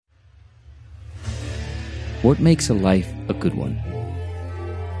What makes a life a good one?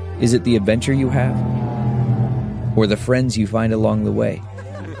 Is it the adventure you have? Or the friends you find along the way?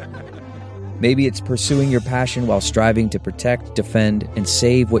 Maybe it's pursuing your passion while striving to protect, defend, and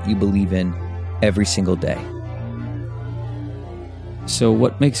save what you believe in every single day. So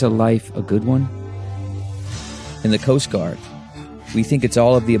what makes a life a good one? In the Coast Guard, we think it's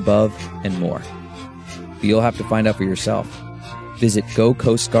all of the above and more. But you'll have to find out for yourself. Visit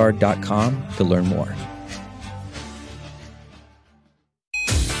gocoastguard.com to learn more.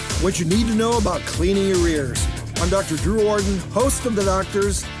 What you need to know about cleaning your ears. I'm Dr. Drew Ordon, host of The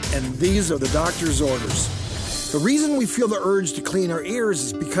Doctors, and these are the doctor's orders. The reason we feel the urge to clean our ears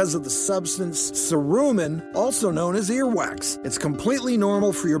is because of the substance cerumen, also known as earwax. It's completely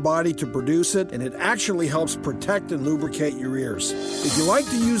normal for your body to produce it, and it actually helps protect and lubricate your ears. If you like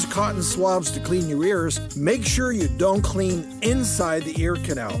to use cotton swabs to clean your ears, make sure you don't clean inside the ear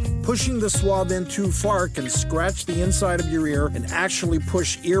canal. Pushing the swab in too far can scratch the inside of your ear and actually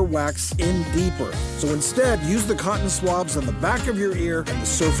push earwax in deeper. So instead, use the cotton swabs on the back of your ear and the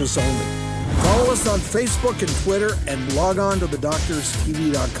surface only. Follow us on Facebook and Twitter and log on to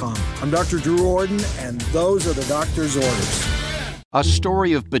thedoctorstv.com. I'm Dr. Drew Ordon, and those are the doctor's orders. A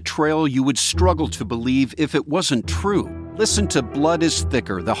story of betrayal you would struggle to believe if it wasn't true. Listen to Blood is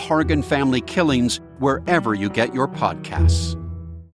Thicker, The Hargan Family Killings, wherever you get your podcasts.